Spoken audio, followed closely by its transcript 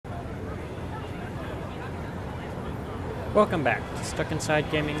Welcome back to Stuck Inside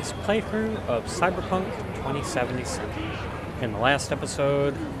Gaming's playthrough of Cyberpunk 2077. In the last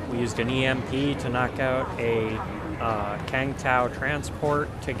episode, we used an EMP to knock out a Kang Tao transport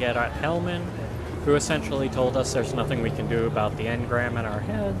to get at Hellman, who essentially told us there's nothing we can do about the engram in our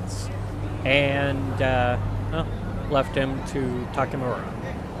heads, and left him to talk him around.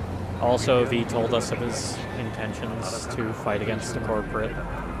 Also, V told us of his intentions to fight against the corporate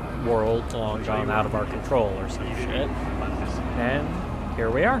world long gone out of our control or some shit. And here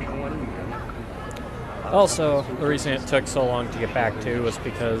we are. Also, the reason it took so long to get back to was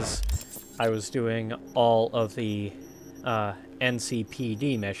because I was doing all of the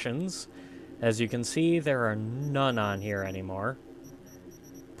NCPD missions. As you can see, there are none on here anymore.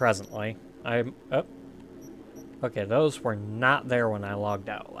 Presently. Okay, those were not there when I logged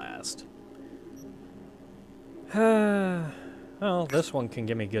out last. Well, this one can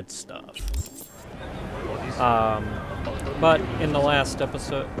give me good stuff. But in the last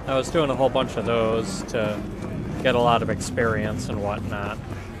episode, I was doing a whole bunch of those to get a lot of experience and whatnot.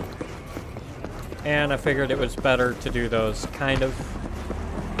 And I figured it was better to do those kind of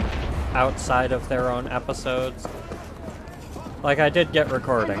outside of their own episodes. Like, I did get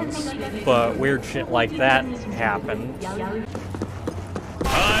recordings, but weird shit like that happened. I've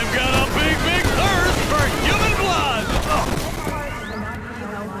got a big thirst for human blood!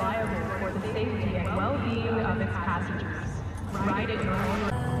 For the safety and well-being of its passengers. Ride at your own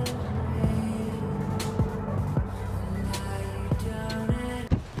risk.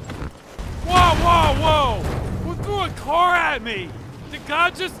 Whoa! Who threw a car at me? Did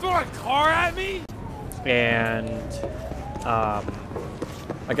God just throw a car at me? And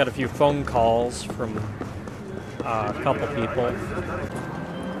I got a few phone calls from a couple people.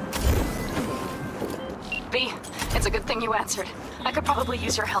 B, it's a good thing you answered. I could probably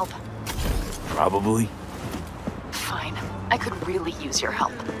use your help. Probably? Fine. I could really use your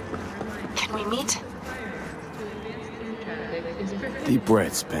help. Can we meet? Deep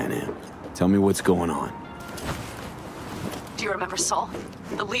breaths, Panam. Tell me what's going on. Do you remember Saul?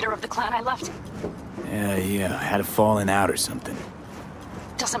 The leader of the clan I left? Yeah, had a falling out or something.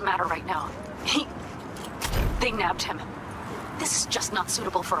 Doesn't matter right now. They nabbed him. This is just not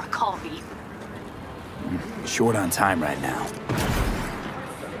suitable for a call, B. Short on time right now.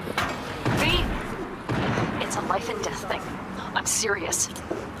 B! It's a life and death thing. I'm serious.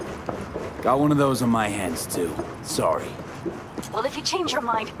 Got one of those on my hands, too. Sorry. Well, if you change your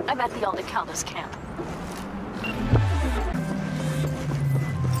mind, I'm at the Aldecaldos camp.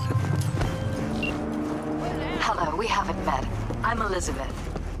 Hello, we haven't met. I'm Elizabeth.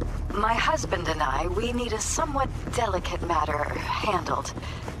 My husband and I, we need a somewhat delicate matter handled.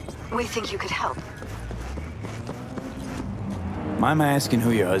 We think you could help. Mind my asking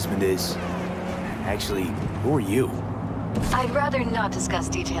who your husband is? Actually, who are you? I'd rather not discuss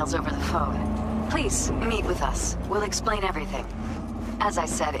details over the phone. Please, meet with us. We'll explain everything. As I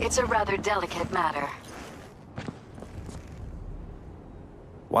said, it's a rather delicate matter.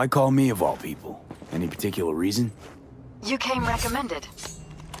 Why call me of all people? Any particular reason? You came recommended.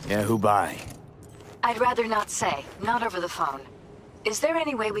 Yeah, who by? I'd rather not say, not over the phone. Is there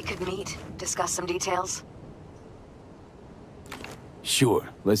any way we could meet, discuss some details? Sure,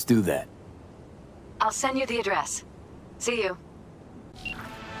 let's do that. I'll send you the address. See you.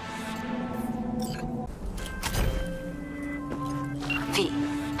 V,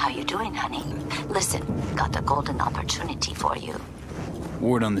 how you doing, honey? Listen, got a golden opportunity for you.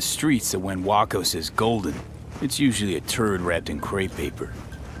 Word on the streets that when Wako says golden, it's usually a turd wrapped in crepe paper.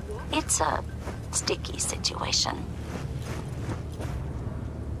 It's a sticky situation.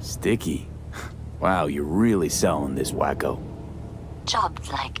 Sticky? Wow, you're really selling this, Wacko.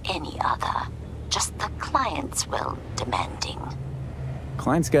 Jobs like any other. Just the clients will demanding.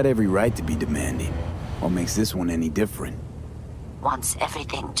 Client's got every right to be demanding. What makes this one any different? Wants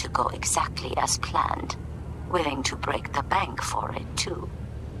everything to go exactly as planned. Willing to break the bank for it, too.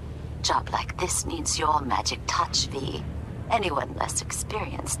 Job like this needs your magic touch, V. Anyone less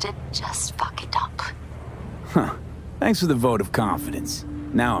experienced it, just fuck it up. Huh. Thanks for the vote of confidence.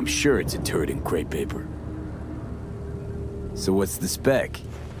 Now I'm sure it's a turd in crepe paper. So what's the spec?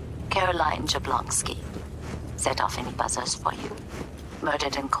 Caroline Jablonski. Set off any buzzers for you.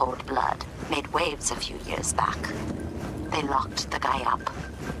 Murdered in cold blood. Made waves a few years back. They locked the guy up.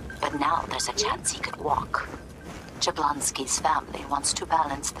 But now there's a chance he could walk. Jablonski's family wants to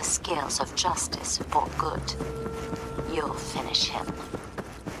balance the scales of justice for good. You'll finish him.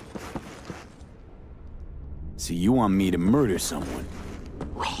 So you want me to murder someone?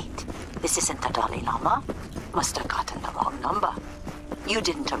 Wait, this isn't the Dalai Lama? Must have gotten the wrong number. You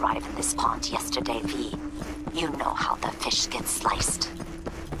didn't arrive in this pond yesterday, V. You know how the fish get sliced.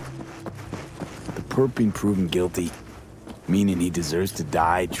 The perp been proven guilty, meaning he deserves to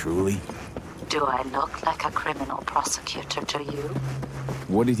die, truly? Do I look like a criminal prosecutor to you?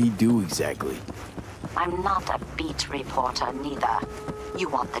 What did he do exactly? I'm not a beat reporter, neither. You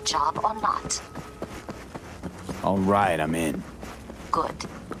want the job or not? All right, I'm in. Good.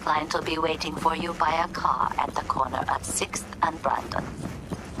 Client will be waiting for you by a car at the corner of 6th and Brandon.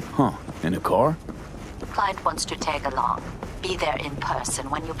 Huh, in a car? Client wants to tag along. Be there in person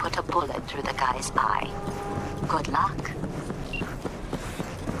when you put a bullet through the guy's eye. Good luck.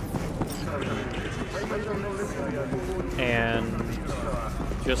 And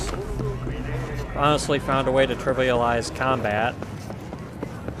just honestly found a way to trivialize combat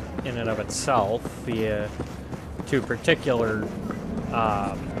in and of itself via two particular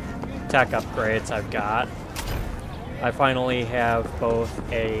tech upgrades I've got. I finally have both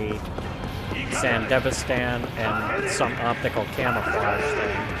a Sandevistan and some optical camouflage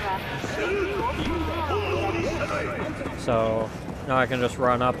thing. So now I can just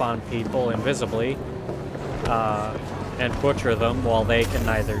run up on people invisibly and butcher them while they can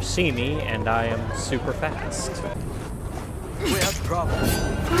neither see me, and I am super fast. We have trouble.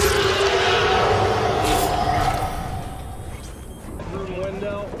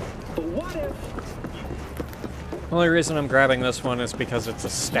 The only reason I'm grabbing this one is because it's a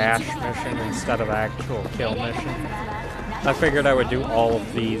stash mission instead of actual kill mission. I figured I would do all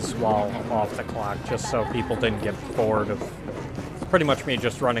of these while off the clock, just so people didn't get bored of pretty much me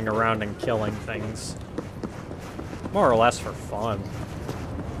just running around and killing things. More or less for fun.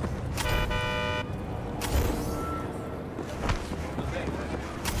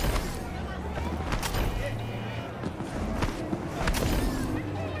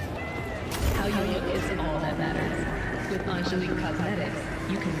 How you look is all that matters. With Angelique Cosmetics,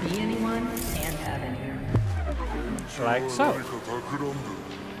 you can be anyone and have anyone. Like so.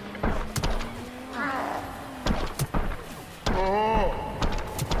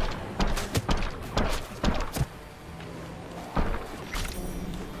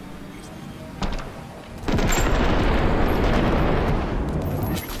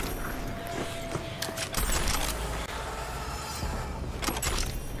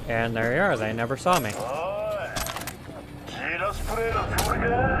 And there you are, they never saw me. Oh,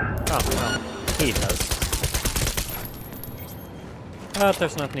 well, he does. But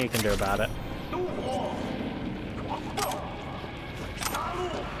there's nothing you can do about it.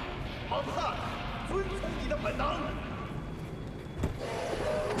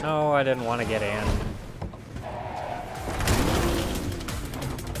 No, I didn't want to get in.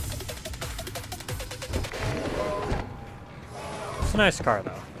 It's a nice car,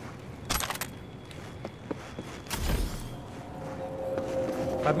 though.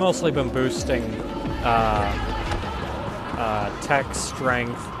 I've mostly been boosting tech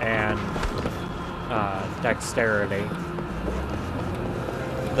strength and dexterity.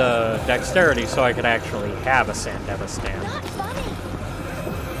 The dexterity so I could actually have a Sandevistan.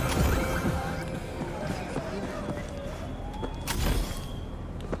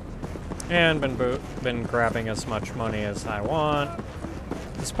 And been grabbing as much money as I want,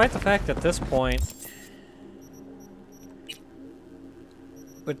 despite the fact at this point,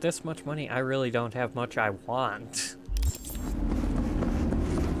 with this much money, I really don't have much I want.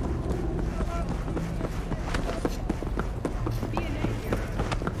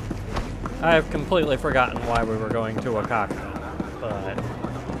 I've completely forgotten why we were going to a cockpit, but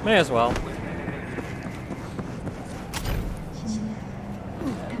may as well.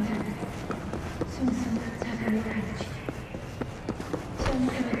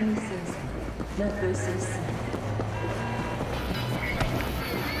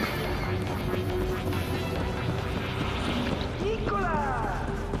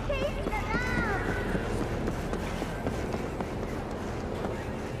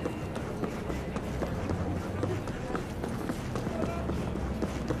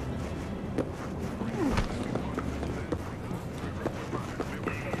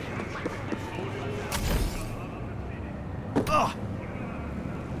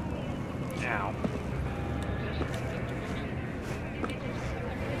 Ow.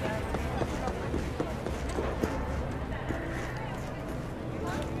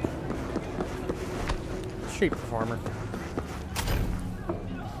 Street performer.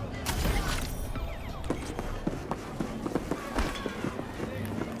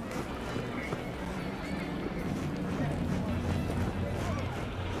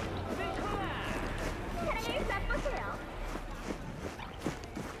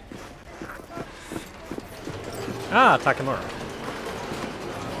 Ah, Takamura.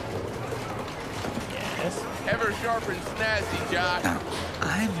 Ever sharp and snazzy, Josh. Now,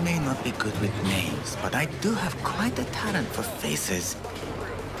 I may not be good with names, but I do have quite a talent for faces.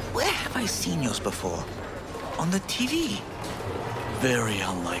 Where have I seen yours before? On the TV? Very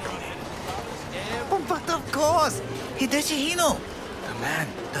unlikely. But of course! Hideshi Hino! The man,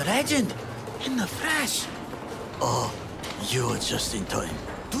 the legend, in the flesh. Oh, you're just in time.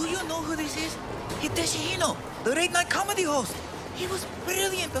 Do you know who this is? Hideshi Hino, the late-night comedy host. He was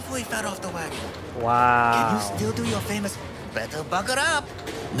brilliant before he fell off the wagon. Wow. Can you still do your famous "better buckle up"?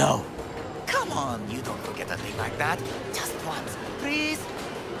 No. Come on, you don't forget a thing like that. Just once, please.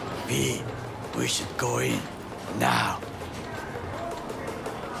 V, we should go in. Now.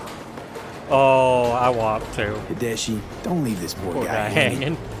 Oh, I want to. Hideshi, don't leave this poor Poor guy guy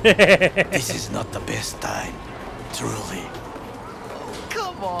hanging. hanging. This is not the best time. Truly.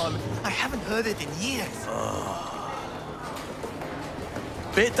 Come on, I haven't heard it in years.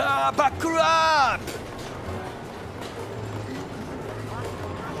 Better buckle up!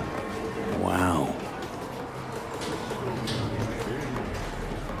 Wow.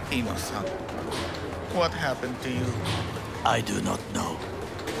 Hino-san, what happened to you? I do not know.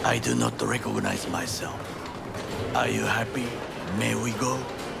 I do not recognize myself. Are you happy? May we go?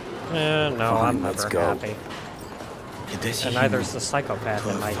 No, Fine, I'm let's never go. happy. Hideshi And neither's the psychopath to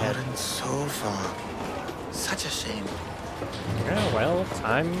in have my head. fallen so far. Such a shame. Yeah, well,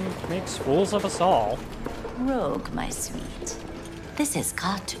 time makes fools of us all. Rogue, my sweet. This has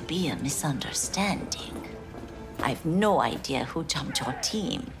got to be a misunderstanding. I've no idea who jumped your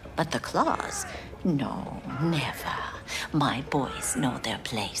team, but the claws? No, never. My boys know their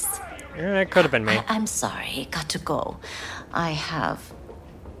place. Yeah, it could have been me. I'm sorry, got to go. I have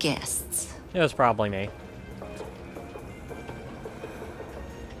guests. It was probably me.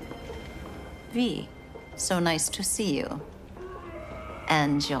 V, so nice to see you.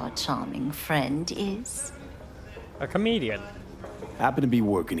 And your charming friend is? A comedian. Happen to be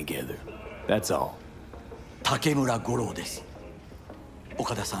working together. That's all. Takemura Goro desu.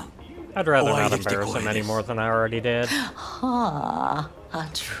 Okada-san. I'd rather Oh, I not get to embarrass go him in any this. more than I already did. Ah, a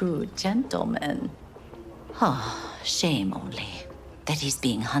true gentleman. Ah, shame only that he's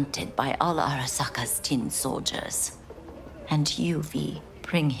being hunted by all Arasaka's tin soldiers. And you, V,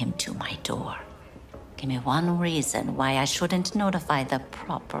 bring him to my door. Give me one reason why I shouldn't notify the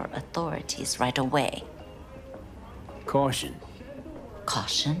proper authorities right away. Caution.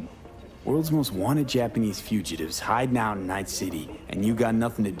 Caution? World's most wanted Japanese fugitives hiding out in Night City, and you got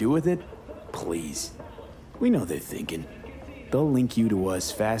nothing to do with it? Please. We know they're thinking. They'll link you to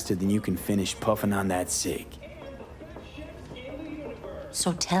us faster than you can finish puffing on that cig.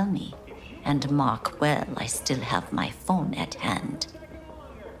 So tell me, and mark well I still have my phone at hand.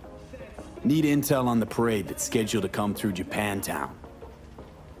 Need intel on the parade that's scheduled to come through Japantown.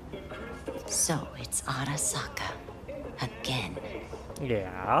 So it's Arasaka. Again.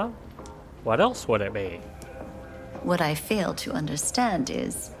 Yeah? What else would it be? What I fail to understand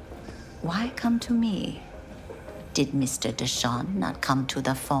is, why come to me? Did Mr. Deshawn not come to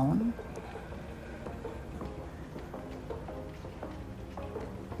the phone?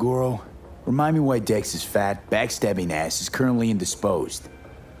 Goro, remind me why Dex's fat, backstabbing ass is currently indisposed.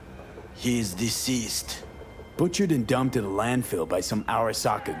 He is deceased. Butchered and dumped at a landfill by some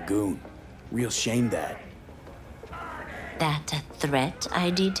Arasaka goon. Real shame that. That a threat I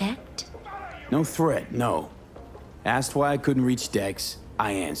detect? No threat, no. Asked why I couldn't reach Dex,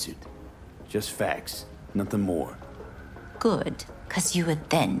 I answered. Just facts, nothing more. Good, because you would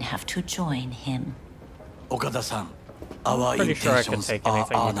then have to join him. Okada-san, our Pretty sure I could intentions take are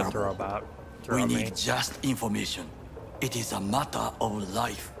anything you could honorable. throw We at me. need just information. It is a matter of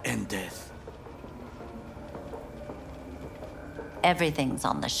life and death. Everything's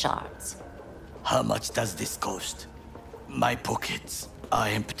on the shards. How much does this cost? My pockets are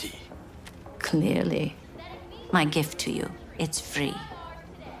empty. Clearly. My gift to you, it's free.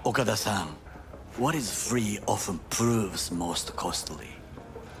 Okada-san, what is free often proves most costly.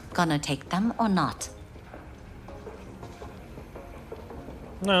 Gonna take them or not?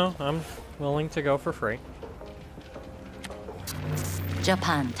 No, I'm willing to go for free.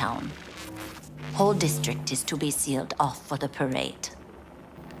 Japantown. Whole district is to be sealed off for the parade.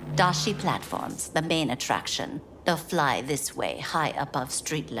 Dashi platforms, the main attraction. They'll fly this way, high above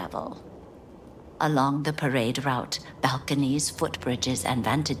street level. Along the parade route, balconies, footbridges, and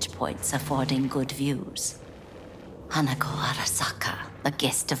vantage points affording good views. Hanako Arasaka, the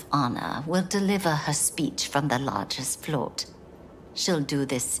guest of honor, will deliver her speech from the largest float. She'll do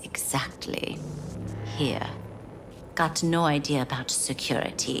this exactly here. Got no idea about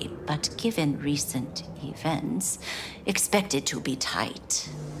security, but given recent events, expect it to be tight.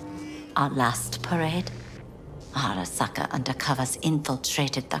 Our last parade, Arasaka undercovers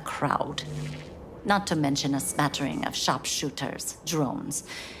infiltrated the crowd. Not to mention a smattering of sharpshooters, drones.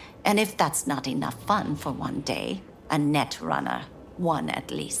 And if that's not enough fun for one day, a net runner, one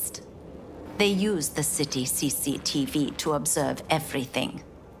at least. They use the city CCTV to observe everything.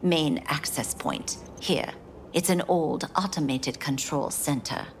 Main access point, here. It's an old automated control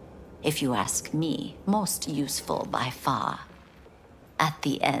center. If you ask me, most useful by far. At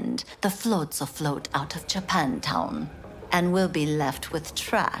the end, the floats will float out of Japantown, and we'll be left with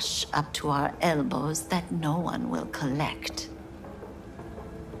trash up to our elbows that no one will collect.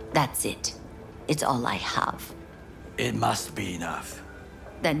 That's it. It's all I have. It must be enough.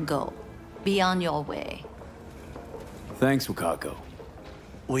 Then go. Be on your way. Thanks, Wakako.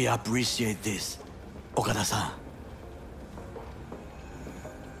 We appreciate this, Okada-san.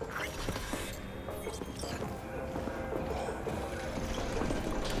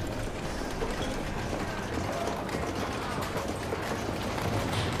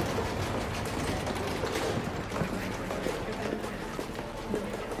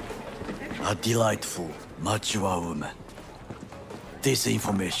 A delightful, mature woman. This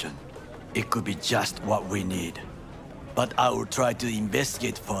information, it could be just what we need. But I will try to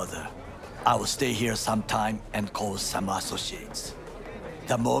investigate further. I will stay here some time and call some associates.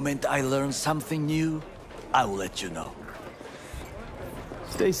 The moment I learn something new, I will let you know.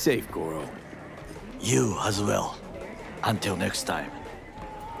 Stay safe, Goro. You as well. Until next time.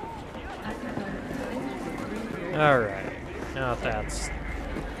 Alright. Now that's...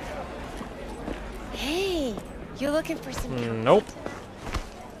 Hey, you looking for some... Nope.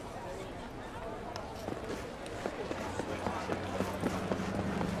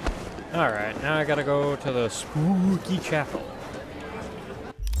 Alright, now I gotta go to the spooky chapel.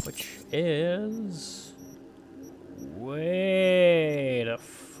 Which is... way the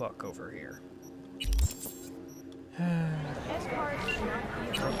fuck over here. Oh,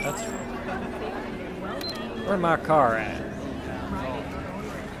 that's... Where's my car at?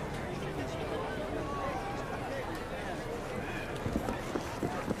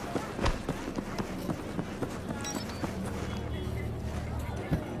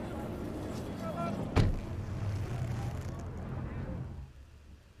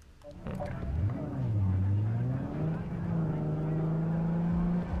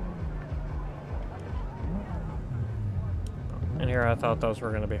 And here I thought those were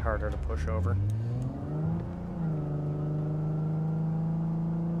going to be harder to push over.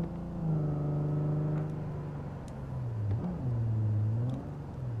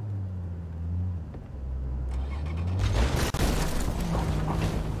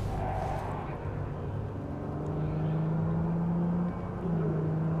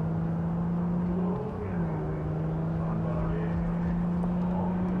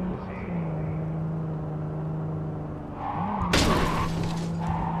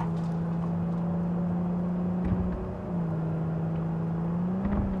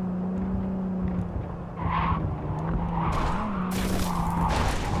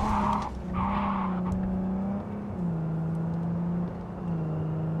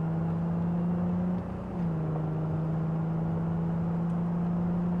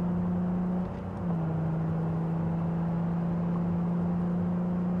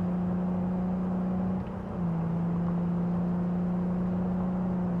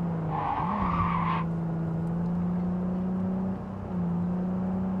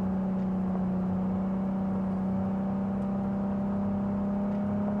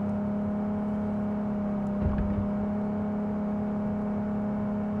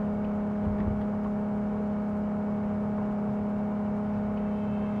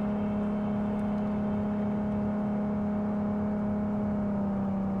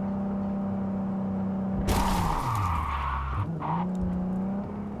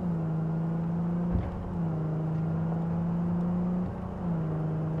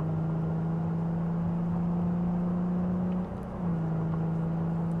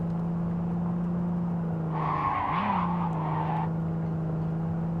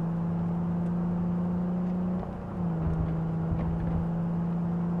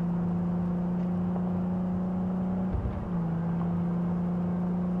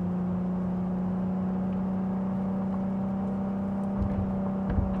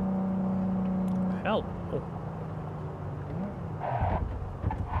 Hell. Oh.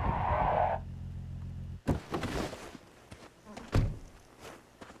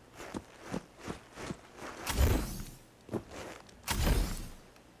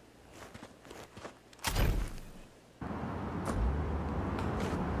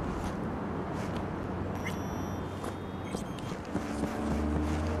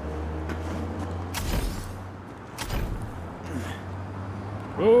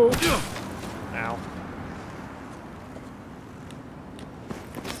 Ooh. Ow.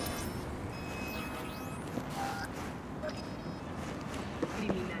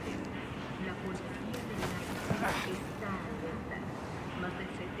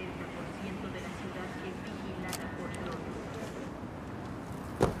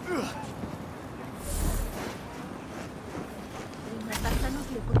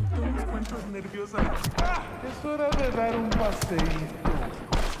 Es hora de dar un paseíto.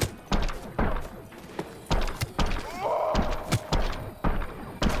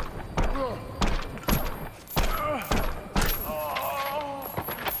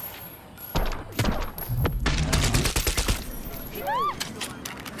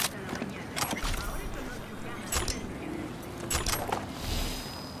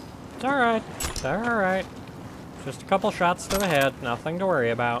 It's alright. It's alright. Just a couple shots to the head. Nothing to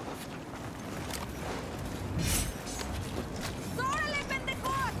worry about.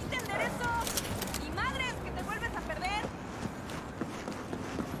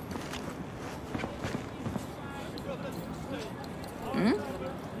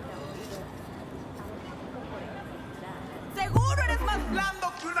 Seguro eres más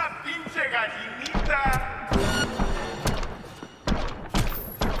blando que una pinche gallinita.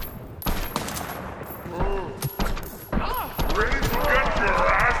 Ready to get your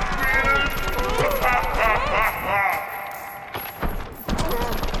ass beaten?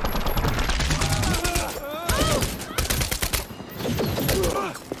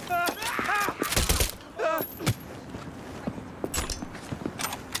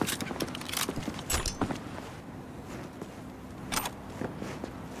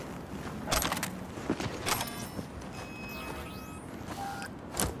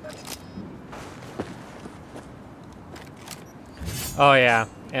 Oh yeah,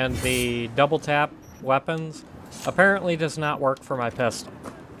 and the double tap weapons apparently does not work for my pistol.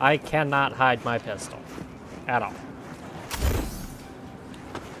 I cannot hide my pistol at all.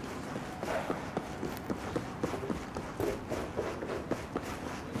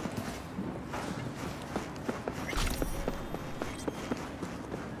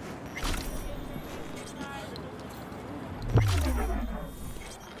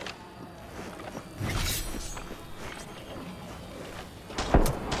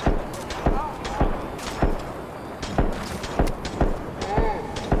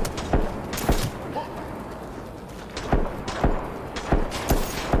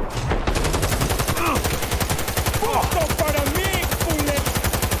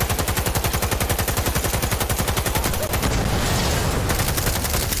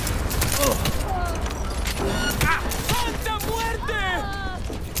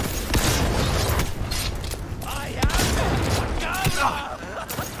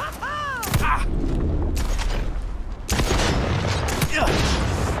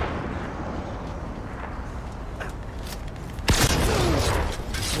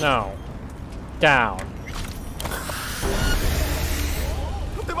 No. Down.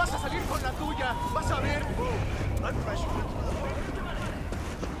 No te vas a salir con la tuya. Vas a ver.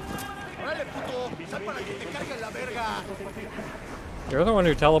 Órale, puto. Sal para que te cargue la verga. You're the one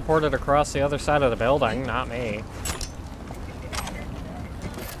who teleported across the other side of the building, not me.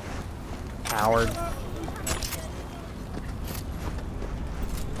 Coward.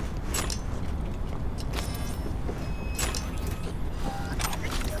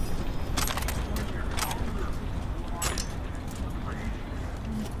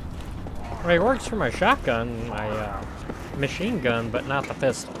 Well, it works for my shotgun, my machine gun, but not the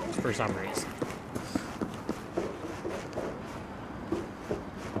pistol, for some reason.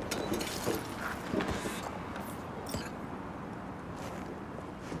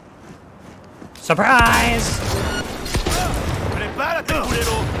 Surprise! Prepárate,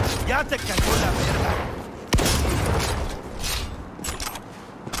 culero. Ya te cayó la verga.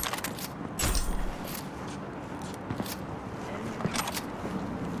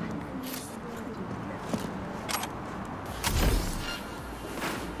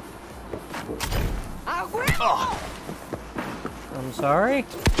 I'm sorry?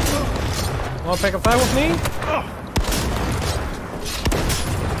 Wanna pick a fight with me?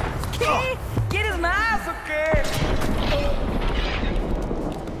 ¿Qué? ¿Quieres más o qué?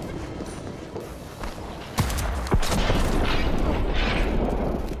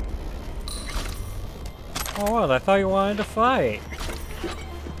 Oh, what? I thought you wanted to fight.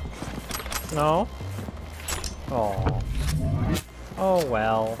 No? Oh. Oh,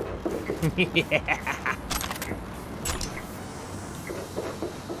 well. Yeah.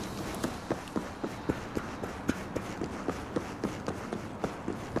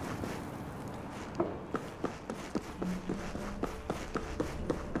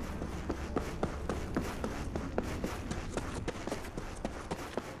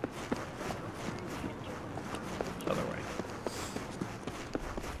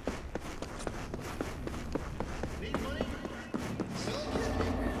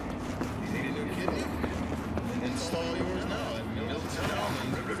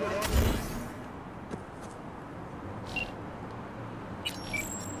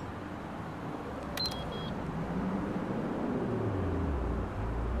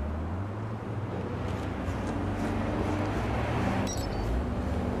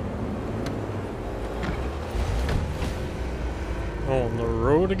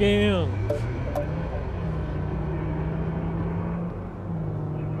 do it again.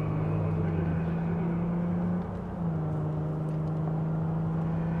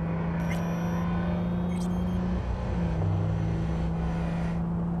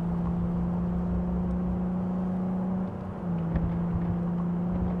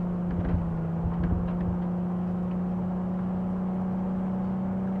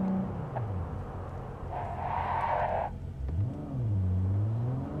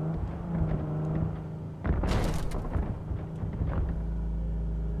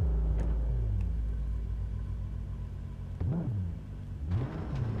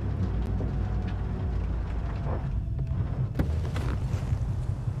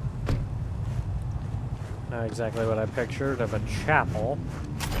 Not exactly what I pictured of a chapel.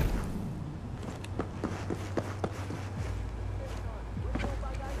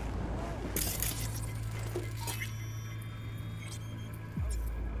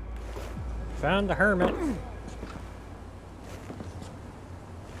 Found a hermit.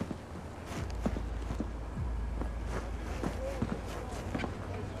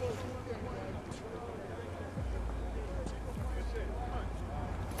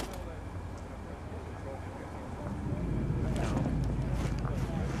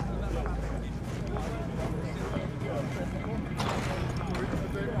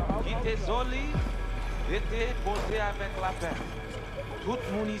 Désolé, j'étais posé avec la paix. Tout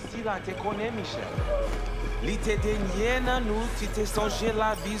le monde ici là te connaît, Michel. L'été dernier, nous, tu t'es songé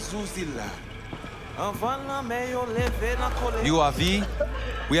la vie sous île là. Avant la meilleure levée la colère. You are V?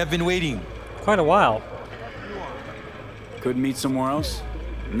 We have been waiting. Quite a while. Couldn't meet somewhere else?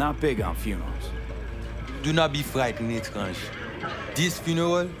 Not big on funerals. Do not be frightened, étrange. This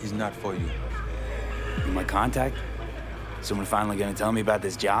funeral is not for you. You my contact? Someone finally gonna tell me about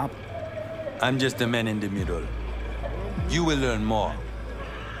this job? I'm just the man in the middle. You will learn more.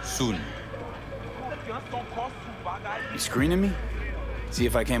 Soon. You screening me? See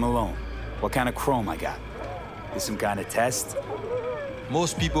if I came alone. What kind of chrome I got? This some kind of test?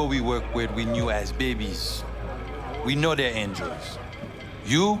 Most people we work with we knew as babies. We know they're angels.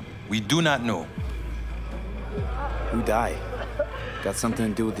 You, we do not know. Who died? Got something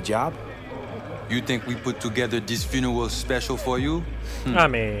to do with the job? You think we put together this funeral special for you? I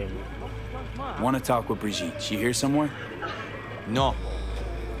mean... Want to talk with Brigitte. She here somewhere? No.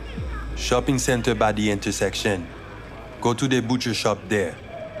 Shopping center by the intersection. Go to the butcher shop there.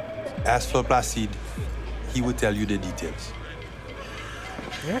 Ask for Placide. He will tell you the details.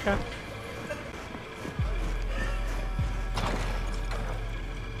 Yeah, okay.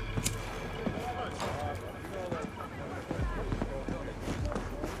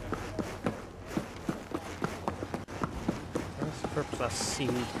 For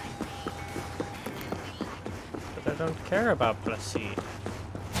Placide. But I don't care about Placide.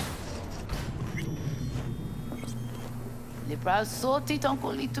 Les pas sautés tant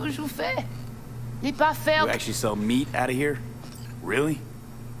qu'on l'a toujours fait. Les pas faire. You actually sell meat out of here? Really?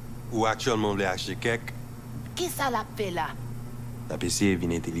 Ou actuellement le acheter quelque? Qu'est-ce que ça l'a fait là? La PC est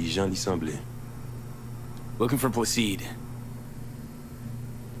bien intelligent, il semblait. Looking for Placide.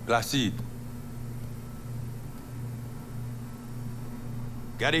 Placide.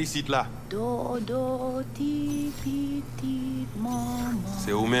 Regardez ici là. Dodo, ti, ti, ti, maman.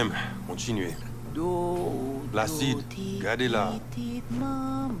 C'est vous-même. Continuez. Do, Placide, regardez là.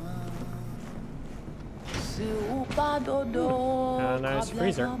 Nice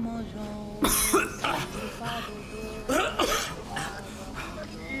freezer.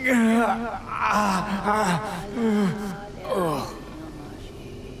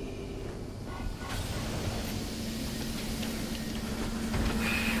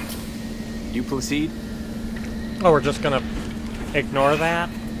 You Placide? Oh, we're just gonna ignore that?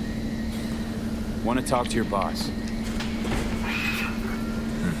 Want to talk to your boss.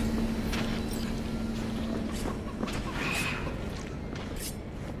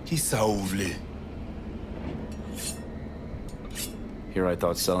 Qui ça ouvre? Here I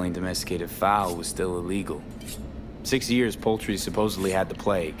thought selling domesticated fowl was still illegal. 6 years poultry supposedly had the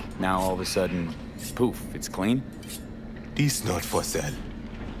plague. Now all of a sudden, poof, it's clean? This not for sale.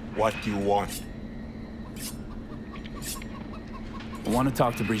 What do you want? I want to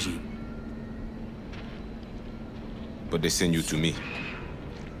talk to Brigitte. But they send you to me.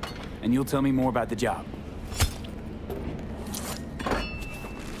 And you'll tell me more about the job.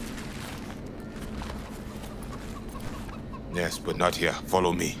 Yes, but not here.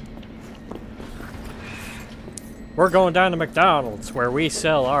 Follow me. We're going down to McDonald's where we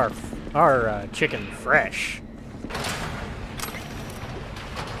sell our chicken fresh.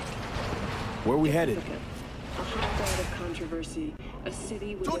 Where are we headed? A hot bed of controversy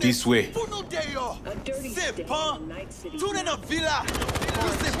This way.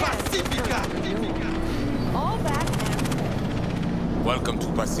 All back now. Welcome to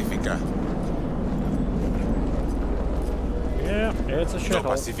Pacifica. Yeah, it's a shithole.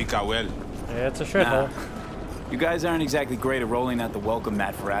 Pacifica well. It's a shithole. You guys aren't exactly great at rolling out the welcome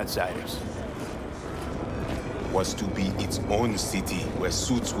mat for outsiders. Was to be its own city where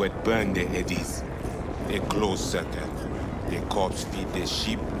suits would burn their eddies. A closed circle. The corpse feed the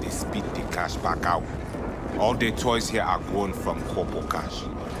sheep, they spit the cash back out. All the toys here are grown from corpo cash.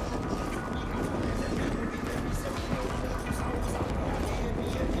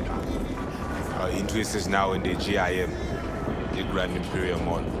 Our interest is now in the GIM, the Grand Imperial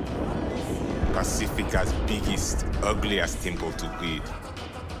Mall. Pacifica's biggest, ugliest temple to greed.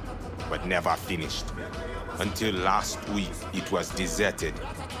 But never finished. Until last week, it was deserted.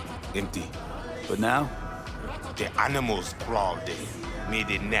 Empty. But now? The animals crawled there, made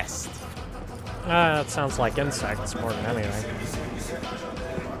a nest. That sounds like insects more than anything.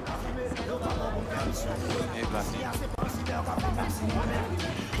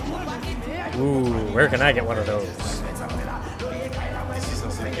 Ooh, where can I get one of those?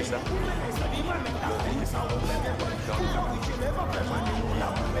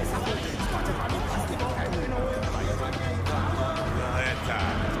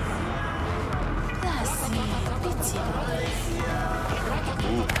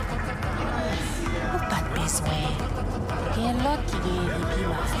 Pas de besoin. Rien là qui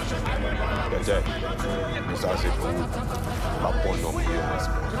Ça c'est pour vous. Pas pour non plus.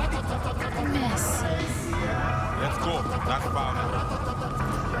 Merci. Let's go. Not far.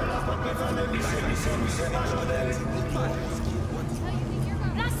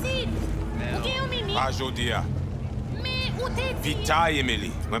 Placide! Où est Mimi? Ah, Jodia. Mais où t'es? Vita,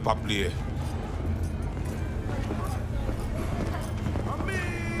 Emily. Moi pas plié.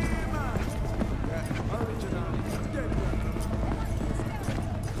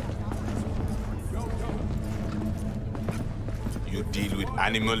 You deal with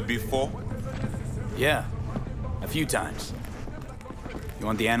animal before? Yeah, a few times. You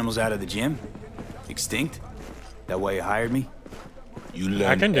want the animals out of the gym? Extinct? That why you hired me? You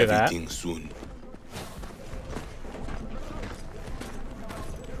learn everything soon.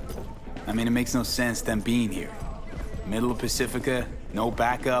 I mean, it makes no sense them being here. Middle of Pacifica, no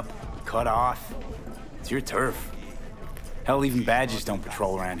backup, cut off. It's your turf. Hell, even badges don't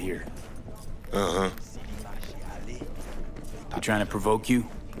patrol around here. Uh-huh. You trying to provoke you?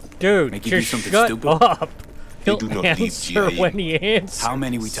 Dude, make you do something shut stupid? up. He'll do not answer when he answers. How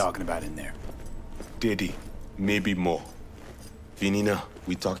many we talking about in there? 30, maybe more. Vinina,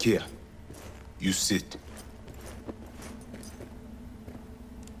 we talk here. You sit.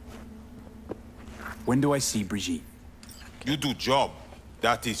 When do I see Brigitte? You do job.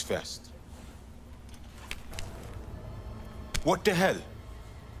 That is first. What the hell?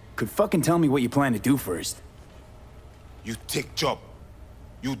 Could fucking tell me what you plan to do first. You take job.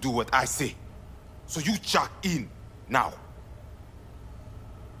 You do what I say. So you check in now.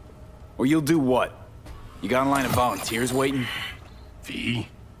 Or you'll do what? You got a line of volunteers waiting? V,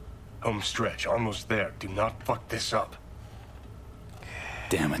 home stretch, almost there. Do not fuck this up.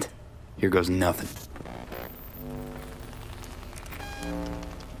 Damn it. Here goes nothing.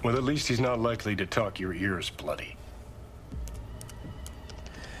 Well, at least he's not likely to talk your ears bloody.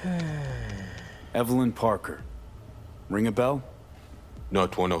 Evelyn Parker. Ring a bell?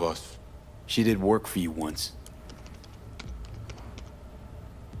 Not one of us. She did work for you once.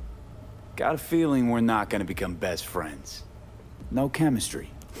 Got a feeling we're not gonna become best friends. No chemistry.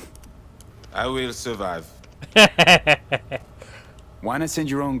 I will survive. Why not send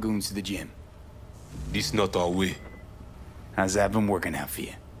your own goons to the gym? This not our way. How's that been working out for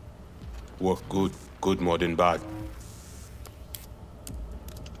you? Work good. Good more than bad.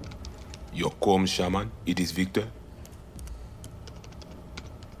 Your calm shaman, it is Victor?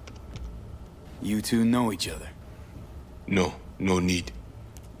 You two know each other? No, no need.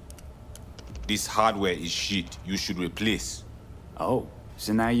 This hardware is shit. You should replace. Oh,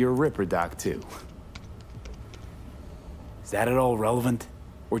 so now you're a Ripper Doc too. Is that at all relevant?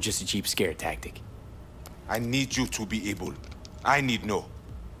 Or just a cheap scare tactic? I need you to be able. I need know.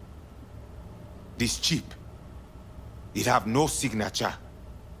 This chip. It have no signature.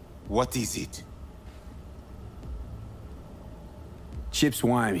 What is it? Chip's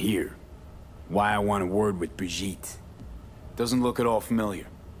why I'm here. Why I want a word with Brigitte. Doesn't look at all familiar.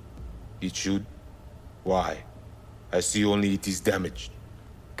 It should. Why? I see only it is damaged.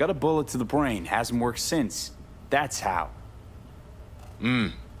 Got a bullet to the brain. Hasn't worked since. That's how.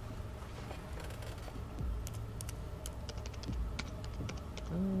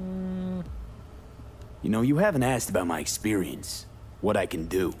 You know, you haven't asked about my experience. What I can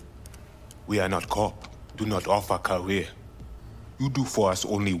do. We are not cop. Do not offer career. You do for us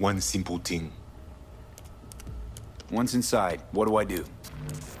only one simple thing. Once inside, what do I do?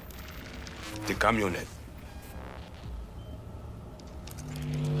 The camionette.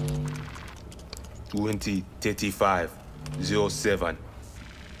 20:35:07.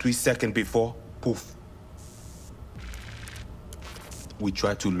 3 seconds before, poof. We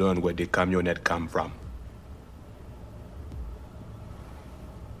try to learn where the camionette come from.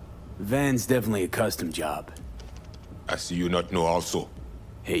 Van's definitely a custom job. I see you not know also.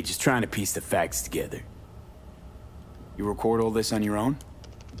 Hey, just trying to piece the facts together. You record all this on your own?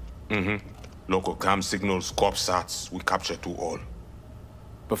 Mm-hmm. Local cam signals, corp sats, we capture to all.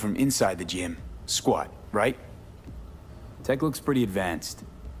 But from inside the gym, squat, right? Tech looks pretty advanced.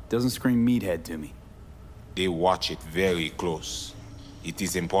 Doesn't scream meathead to me. They watch it very close. It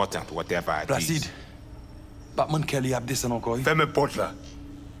is important, whatever it Placide. is. Batman Kelly have this encore. Fais-moi porte là.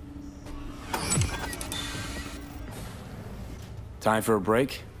 Time for a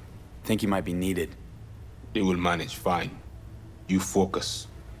break? Think you might be needed. They will manage fine. You focus.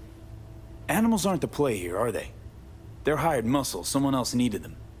 Animals aren't the play here, are they? They're hired muscle. Someone else needed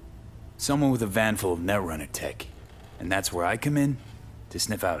them. Someone with a van full of Netrunner tech. And that's where I come in? To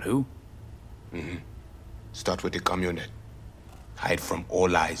sniff out who? Mm-hmm. Start with the camionette. Hide from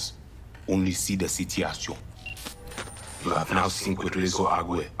all eyes. Only see the situation. You have now synced with Rezo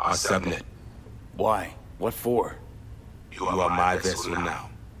Agüe, our subnet. Why? What for? You are my vessel now.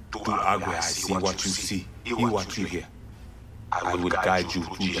 To Agüe, I see what you see. Hear what you hear. I will guide you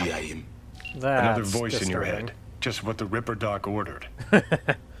to GIM. Another voice in your head. Just what the Ripper Doc ordered.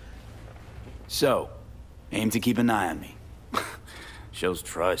 So, aim to keep an eye on me. Shows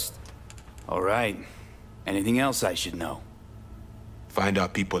trust. All right. Anything else I should know? Find our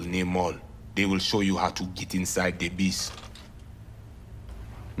people near Mall. They will show you how to get inside the beast.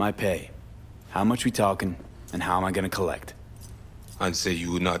 My pay. How much we talking, and how am I gonna collect? And say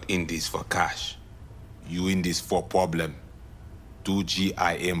you not in this for cash. You in this for problem. Do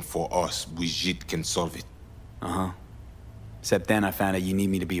GIM for us. Brigitte can solve it. Uh-huh. Except then I found out you need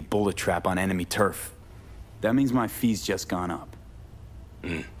me to be a bullet trap on enemy turf. That means my fee's just gone up.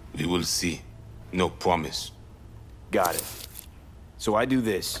 We will see. No promise. Got it. So I do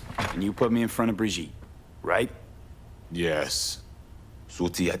this, and you put me in front of Brigitte, right? Yes.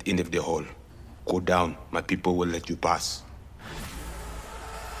 Suti at end of the hall. Go down. My people will let you pass.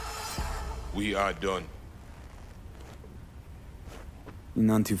 We are done. You're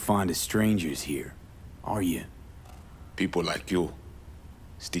none too fond of strangers here, are you? People like you.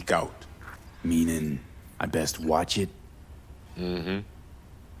 Stick out. Meaning, I best watch it? Mm-hmm.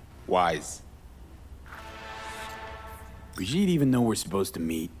 Wise. Brigitte even know we're supposed to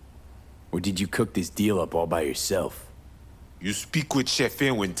meet? Or did you cook this deal up all by yourself? You speak with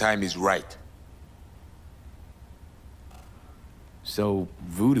Chefin when time is right. So,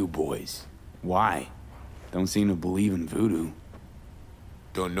 Voodoo boys. Why? Don't seem to believe in voodoo.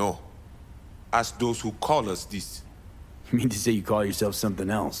 Don't know. Ask those who call us this. You mean to say you call yourself something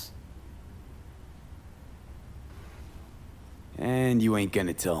else? And you ain't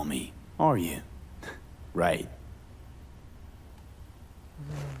gonna tell me, are you? Right.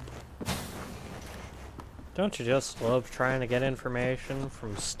 Don't you just love trying to get information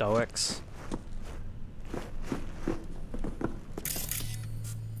from Stoics?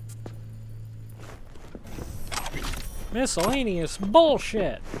 Miscellaneous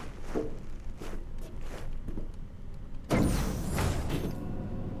bullshit!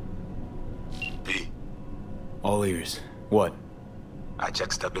 P. All ears. What? I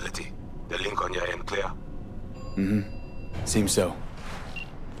check stability. The link on your end clear? Mm-hmm. Seems so.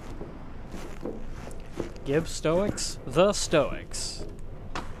 Give Stoics the Stoics.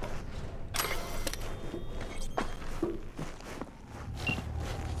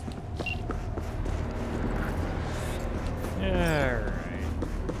 Alright.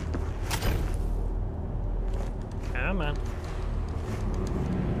 Come on.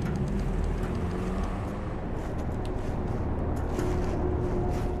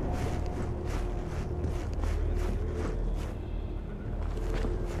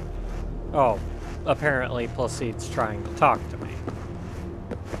 Oh, apparently Placide's trying to talk to me.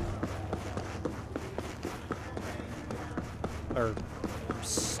 Or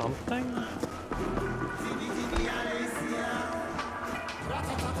something?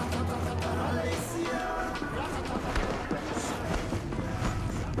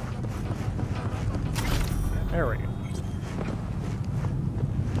 There we go.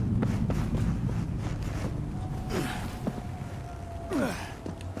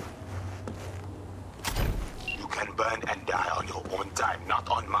 On time, not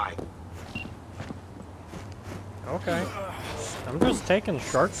on mine. Okay. I'm just taking a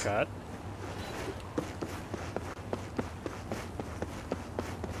shortcut.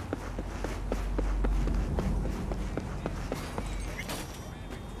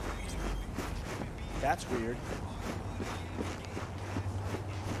 That's weird.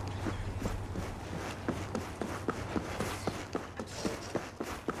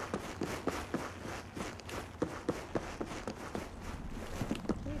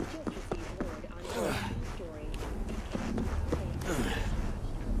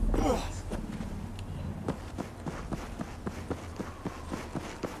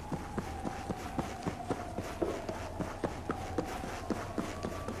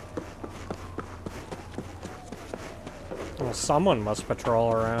 Well, someone must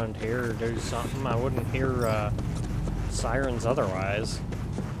patrol around here or do something. I wouldn't hear sirens otherwise.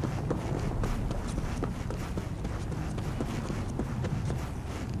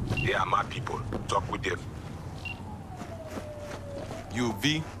 They are my people. Talk with them. You,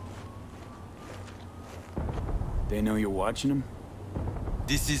 V? They know you're watching them?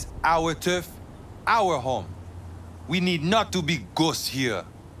 This is our turf, our home. We need not to be ghosts here.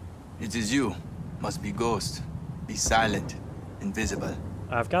 It is you. Must be ghost. Be silent. Invisible.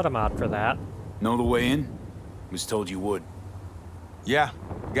 I've got a mod for that. Know the way in? Was told you would. Yeah,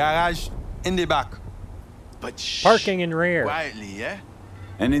 garage in the back. But shh. Parking in rear. Quietly, yeah?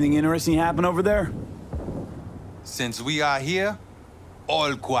 Anything interesting happen over there? Since we are here,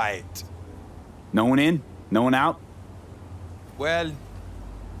 all quiet. No one in? No one out? Well,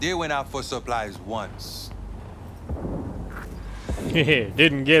 they went out for supplies once.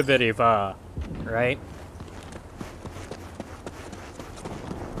 Didn't get very far, right?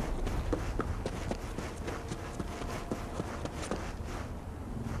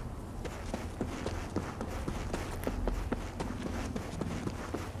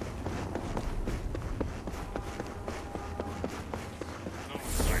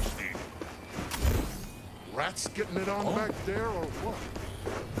 Rats getting it on back there or what?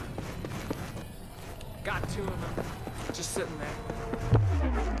 Got two of them. Just sitting there.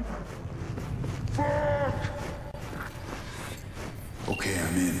 Okay,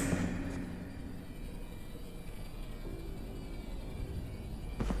 I'm in.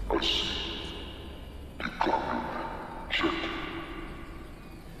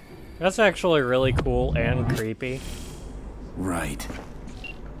 That's actually really cool and creepy. Right.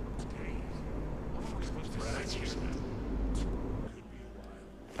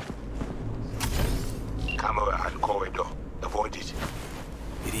 Camera and corridor. Avoid it.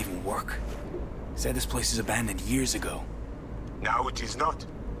 It even work. Said this place is abandoned years ago. Now it is not.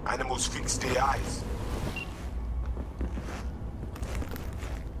 Animals fix their eyes.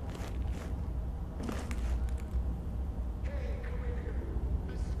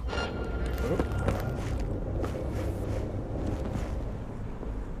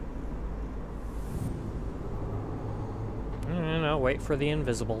 No, wait for the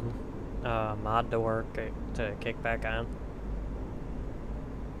invisible mod to work to kick back on.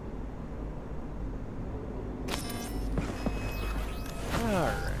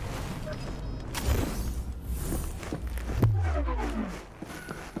 Alright.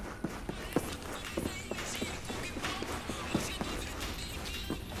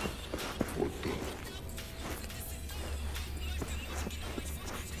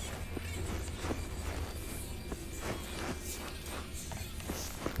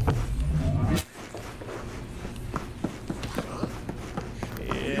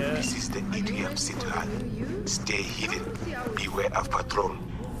 This is the EDM Central. Stay hidden. Beware of patrol.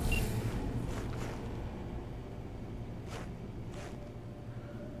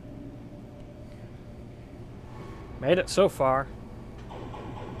 Made it so far.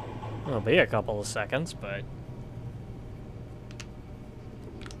 It'll be a couple of seconds, but...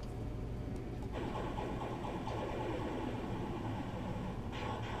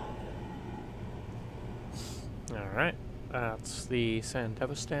 Alright, that's the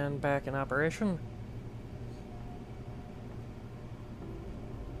Santevo stand back in operation.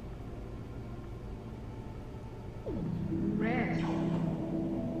 Rest.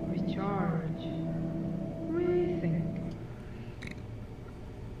 Recharge. Rethink.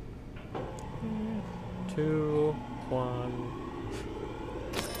 2, 1.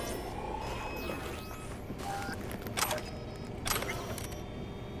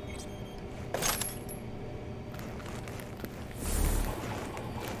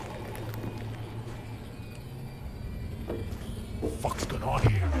 What the fuck's going on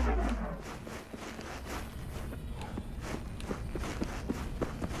here?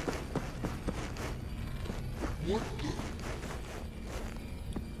 What the?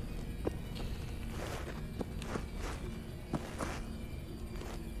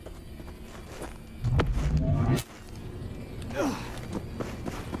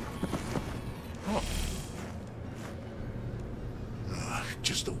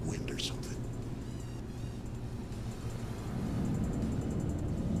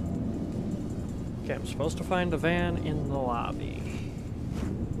 Okay, I'm supposed to find the van in the lobby.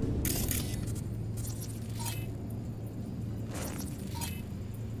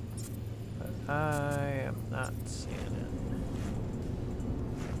 But I am not seeing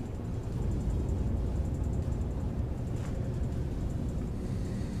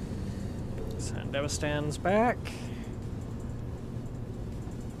it. Send Devastan's back.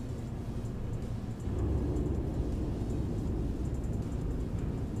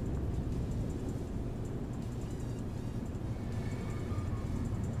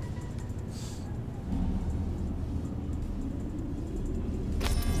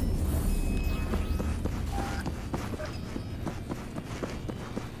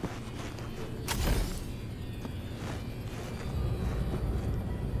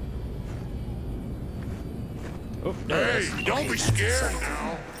 Hey, don't be scared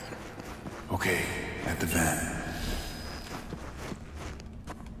now. Okay, at the van.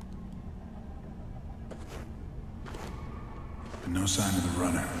 But no sign of the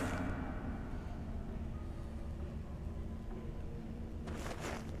runner.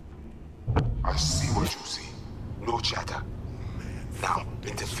 I see what you see. No chatter. Now,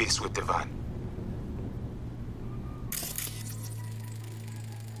 interface with the van.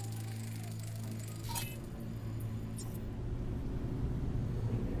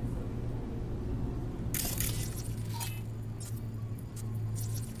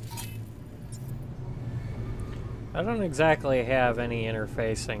 I don't exactly have any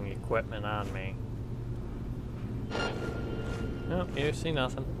interfacing equipment on me. No, you see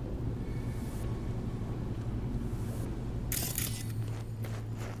nothing.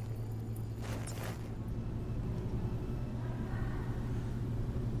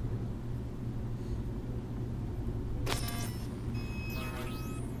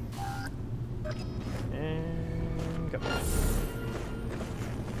 And go.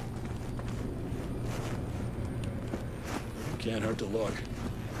 Can't hurt to look.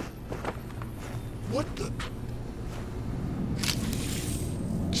 What the?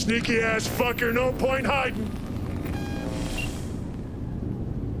 Sneaky ass fucker, no point hiding.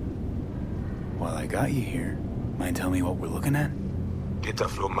 While I got you here, mind telling me what we're looking at? Data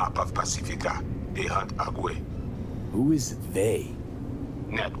flow map of Pacifica. They hunt Agwe. Who is they?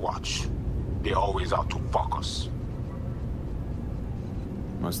 Netwatch. They always out to fuck us.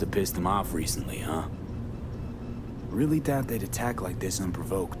 Must have pissed them off recently, huh? Really doubt they'd attack like this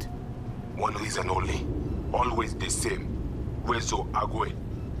unprovoked. One reason only. Always the same. Rezo Agwe.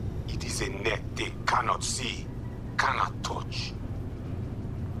 It is a net they cannot see, cannot touch.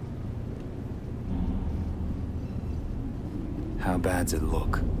 How bad's it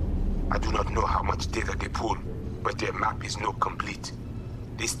look? I do not know how much data they pull, but their map is not complete.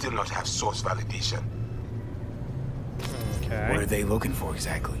 They still not have source validation. Okay. What are they looking for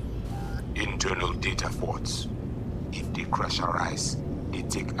exactly? Internal data forts. If they crush our eyes, they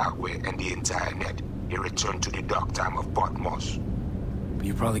take Agwe and the entire net. They return to the dark time of Patmos. But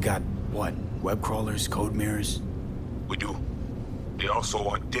you probably got, what, web crawlers, code mirrors? We do. They also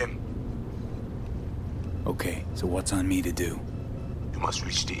want them. Okay, so what's on me to do? You must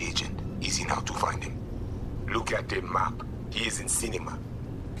reach the agent. Easy now to find him. Look at the map. He is in cinema.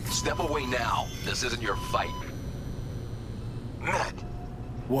 Step away now. This isn't your fight. Mad.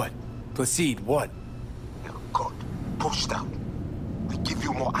 What? Placide, what? God, pushed out. We give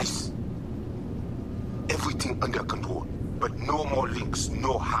you more ice. Everything under control, but no more links,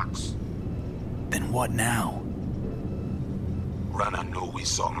 no hacks. Then what now? Rana know we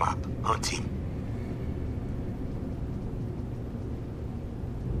saw map. Hunt him.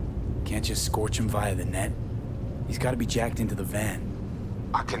 Can't just scorch him via the net? He's got to be jacked into the van.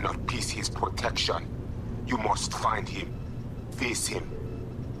 I cannot piece his protection. You must find him. Face him.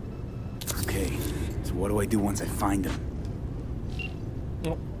 Okay, so what do I do once I find him?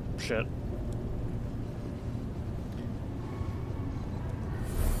 Oh, shit.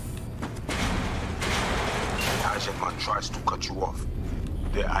 Agent man tries to cut you off.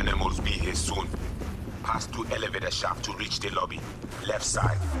 The animals be here soon. Pass through elevator shaft to reach the lobby. Left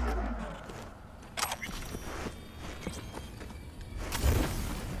side. Come on.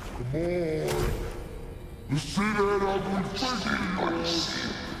 You see that ugly thing?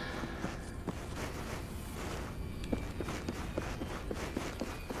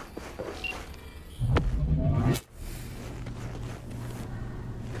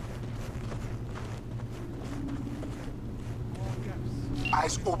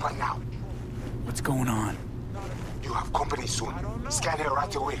 Eyes open now. What's going on? You have company soon. Scan her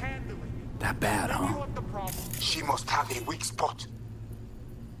right away. That bad, huh? She must have a weak spot.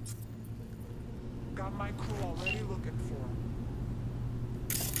 Got my crew already looking for him.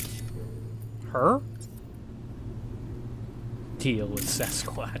 Her? Deal with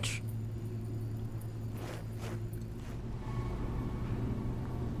Sasquatch.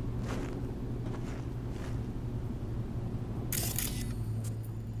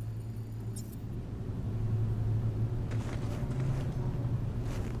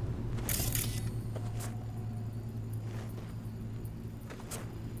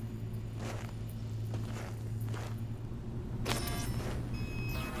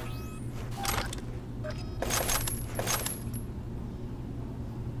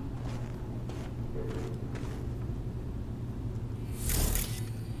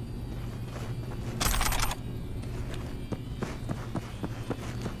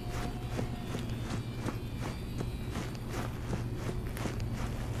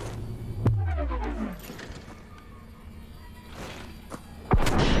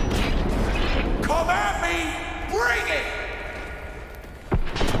 Come at me! Bring it!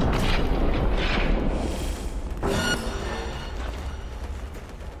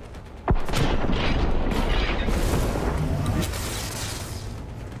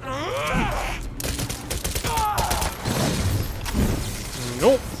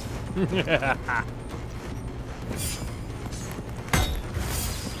 Nope.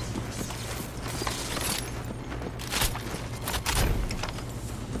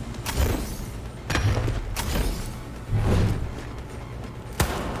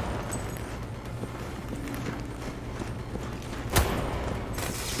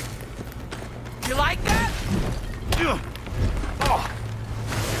 You like that?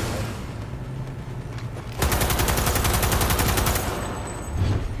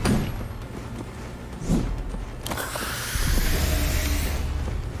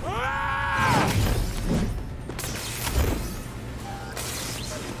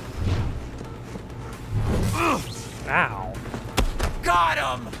 Oh. Ow. Got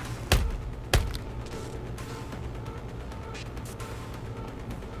him!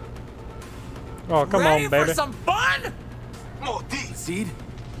 Oh, come Ready on, baby. for some fun? Oh, D. Seed?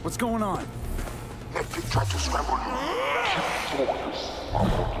 What's going on? Netflix tried to scramble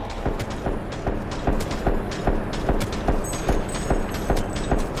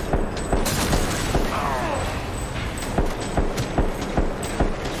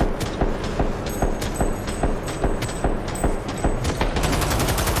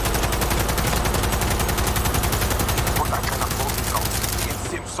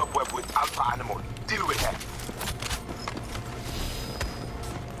Deal with that.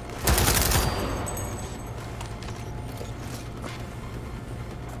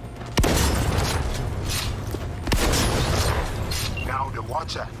 Now the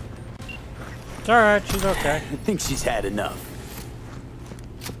watcher. It's alright, she's okay. I think she's had enough.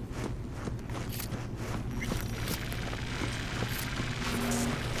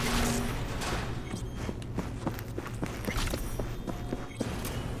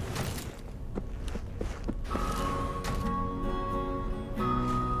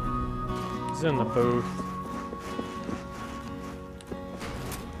 He's in the booth.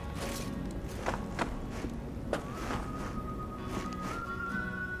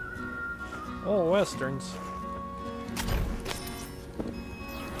 Oh, westerns.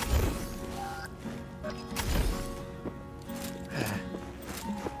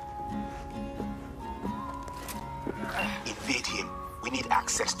 Invade him. We need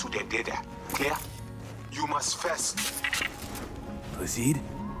access to their data. Clear? You must first. Proceed?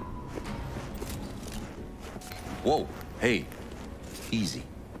 Whoa, hey, easy.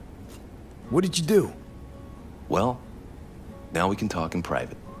 What did you do? Well, now we can talk in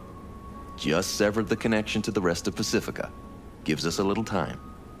private. Just severed the connection to the rest of Pacifica. Gives us a little time.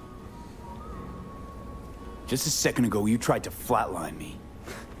 Just a second ago, you tried to flatline me.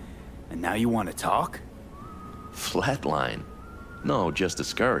 And now you want to talk? Flatline? No, just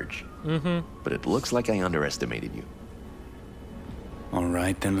discourage. Mm-hmm. But it looks like I underestimated you. All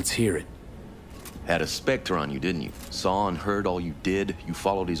right, then let's hear it. Had a Spectre on you, didn't you? Saw and heard all you did. You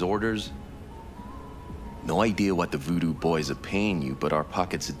followed his orders. No idea what the Voodoo boys are paying you, but our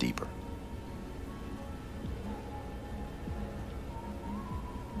pockets are deeper.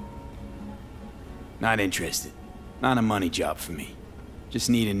 Not interested. Not a money job for me. Just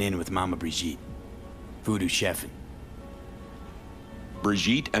need an in with Mama Brigitte. Voodoo chefing.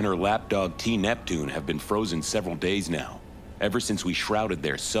 Brigitte and her lapdog T. Neptune have been frozen several days now, ever since we shrouded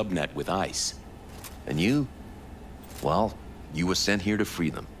their subnet with ice. And you? Well, you were sent here to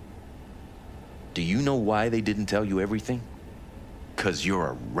free them. Do you know why they didn't tell you everything? 'Cause you're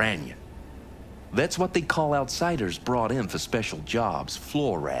a Ranyan. That's what they call outsiders brought in for special jobs,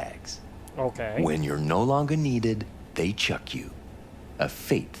 floor rags. Okay. When you're no longer needed, they chuck you. A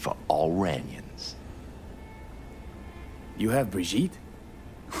fate for all Ranians. You have Brigitte?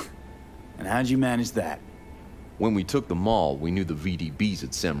 And how'd you manage that? When we took the mall, we knew the VDBs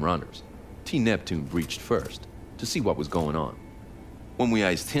had SEM runners. T. Neptune breached first, to see what was going on. When we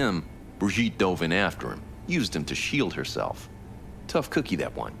iced him, Brigitte dove in after him, used him to shield herself. Tough cookie,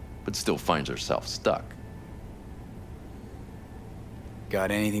 that one, but still finds herself stuck.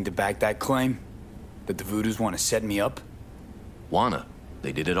 Got anything to back that claim? That the Voodoos want to set me up? Wanna.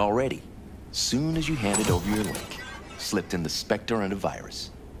 They did it already. Soon as you handed over your link, slipped in the Spectre and a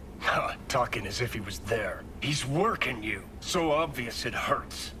virus. Talking as if he was there. He's working you. So obvious it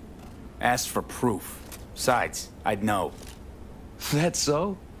hurts. Asked for proof. Besides, I'd know. That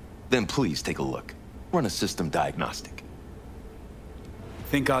so? Then please take a look. Run a system diagnostic.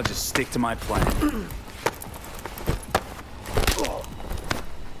 Think I'll just stick to my plan.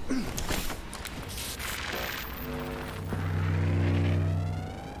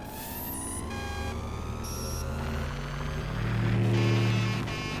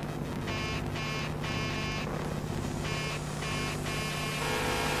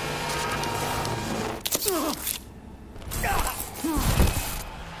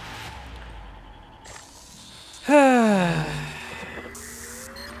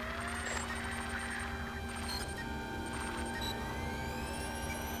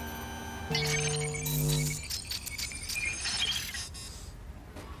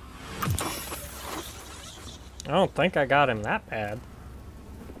 I don't think I got him that bad.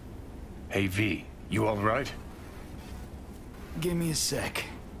 Hey V, you alright? Give me a sec.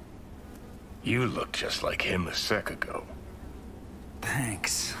 You look just like him a sec ago.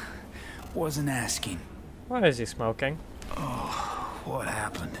 Thanks. Wasn't asking. Why is he smoking? Oh, what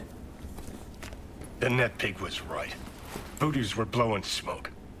happened? The net pig was right. Voodoos were blowing smoke.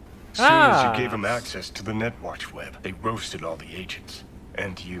 Soon as you gave them access to the Netwatch web, they roasted all the agents.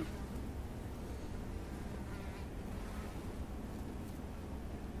 And you.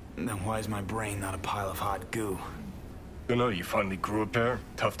 Then why is my brain not a pile of hot goo? Dunno, you finally grew a pair?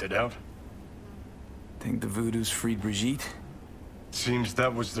 Toughed it out? Think the Voodoos freed Brigitte? Seems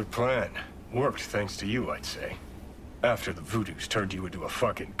that was their plan. Worked thanks to you, I'd say. After the Voodoos turned you into a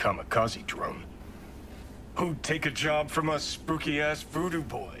fucking kamikaze drone. Who'd take a job from us spooky-ass voodoo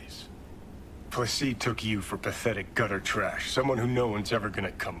boys? Placide took you for pathetic gutter trash, someone who no one's ever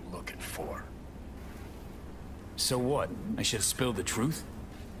gonna come looking for. So what? I should have spilled the truth?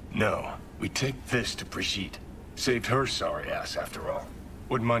 No, we take this to Brigitte. Saved her sorry ass, after all.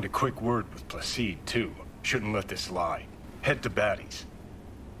 Wouldn't mind a quick word with Placide, too. Shouldn't let this lie. Head to baddies.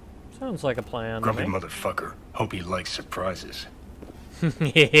 Sounds like a plan. Grumpy motherfucker. Hope he likes surprises. Ooh,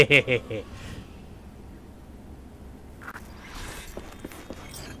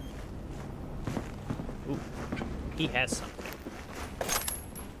 he has something.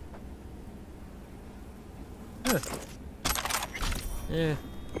 Yeah.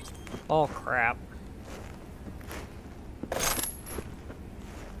 All crap.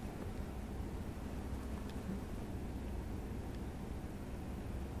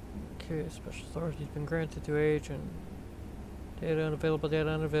 Okay, special authority has been granted to agent. Data unavailable, data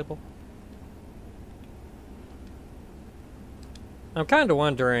unavailable. I'm kind of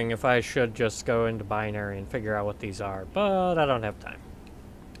wondering if I should just go into binary and figure out what these are, but I don't have time.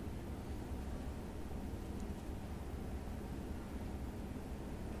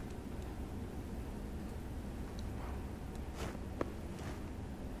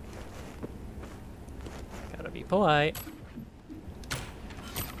 Gotta be polite.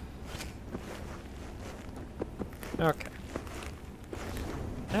 Okay.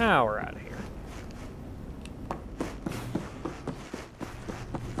 Now we're out of here.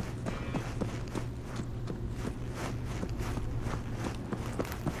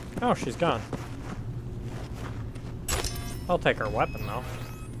 Oh, she's gone. I'll take her weapon, though.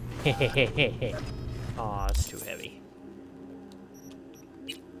 Hehehehe. Aw, it's too heavy.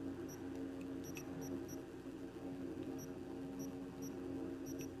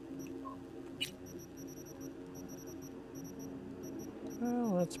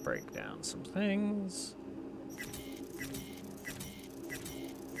 Well, let's break down some things.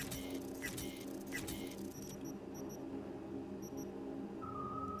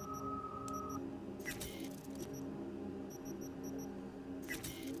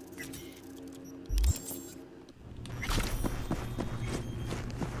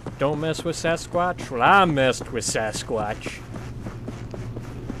 Don't mess with Sasquatch? Well, I messed with Sasquatch.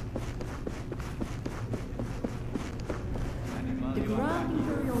 The Grand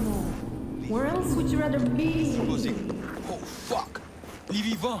Imperial Mall. Where else would you rather be? Oh, fuck! Les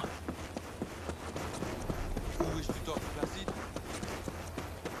vivants! Où est-ce que tu talk to Placide?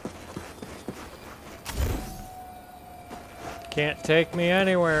 Can't take me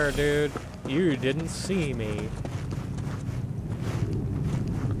anywhere, dude. You didn't see me.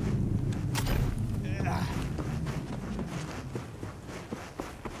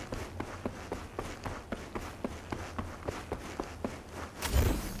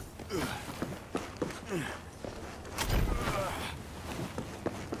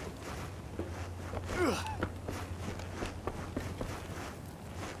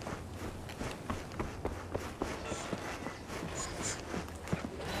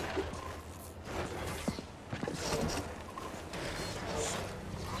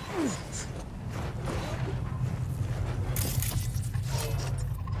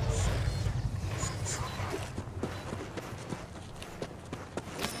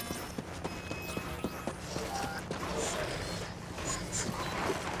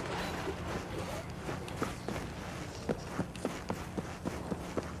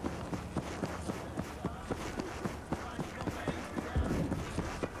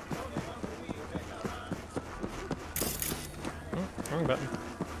 Wrong button.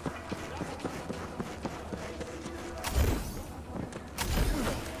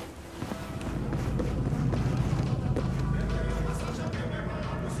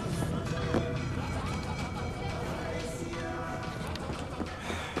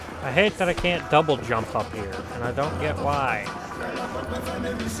 I hate that I can't double jump up here, and I don't get why.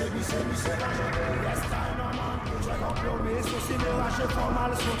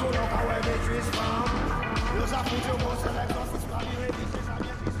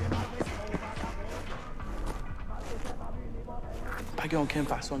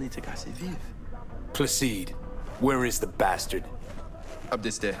 Proceed. Where is the bastard? Up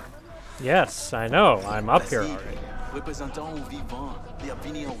this day. Yes, I know. I'm up here already.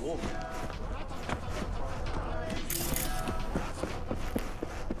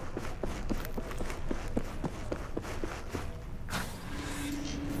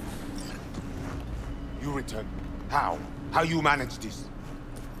 You return. How? How you manage this?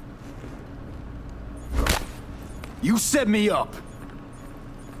 You set me up!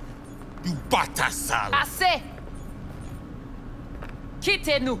 You bâtard! Assez!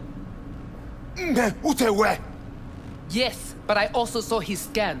 Quittez-nous! Où t'es where? Yes, but I also saw his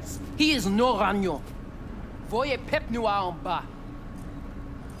scans. He is no Ragnon. Voyez Pep Noir en bas.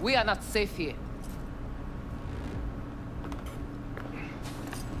 We are not safe here.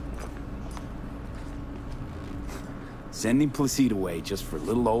 Sending Placide away just for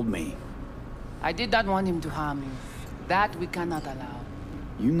little old me. I did not want him to harm you. That we cannot allow.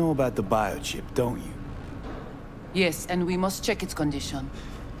 You know about the biochip, don't you? Yes, and we must check its condition.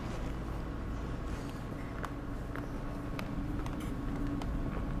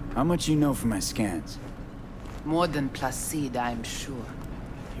 How much you know from my scans? More than Placide, I'm sure.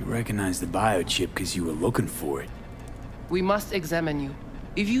 You recognize the biochip because you were looking for it. We must examine you.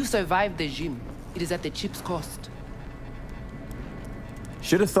 If you survive the gym, it is at the chip's cost.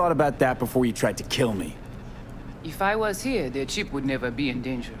 Should have thought about that before you tried to kill me. If I was here, the chip would never be in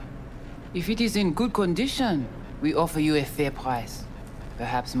danger. If it is in good condition, we offer you a fair price.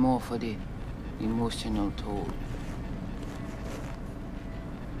 Perhaps more for the emotional toll.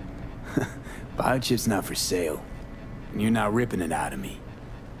 Biochip's not for sale. And you're not ripping it out of me.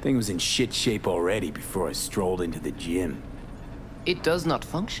 Thing was in shit shape already before I strolled into the gym. It does not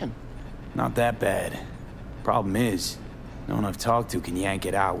function. Not that bad. Problem is, no one I've talked to can yank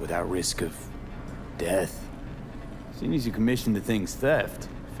it out without risk of death. Seeing as you commissioned the thing's theft,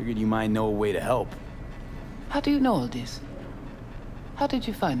 figured you might know a way to help. How do you know all this? How did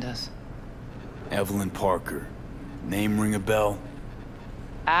you find us? Evelyn Parker. Name ring a bell?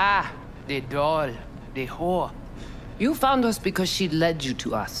 Ah, the doll. The whore. You found us because she led you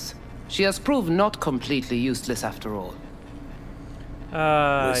to us. She has proved not completely useless after all.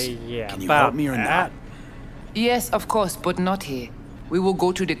 Yeah, can you help me or not? Yes, of course, but not here. We will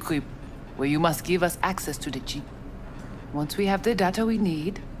go to the crypt, where you must give us access to the chip. Once we have the data we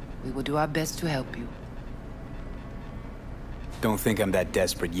need, we will do our best to help you. Don't think I'm that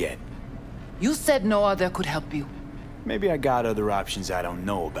desperate yet. You said no other could help you. Maybe I got other options I don't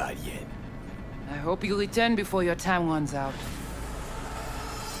know about yet. I hope you return before your time runs out.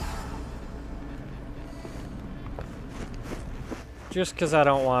 Just because I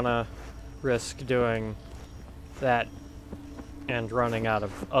don't want to risk doing that and running out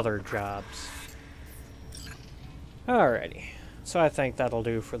of other jobs. Alrighty, so I think that'll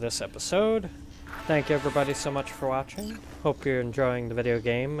do for this episode. Thank you everybody so much for watching. Hope you're enjoying the video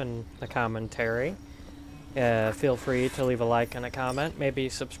game and the commentary. Feel free to leave a like and a comment, maybe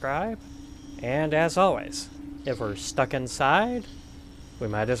subscribe. And as always, if we're stuck inside, we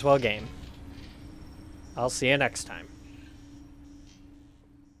might as well game. I'll see you next time.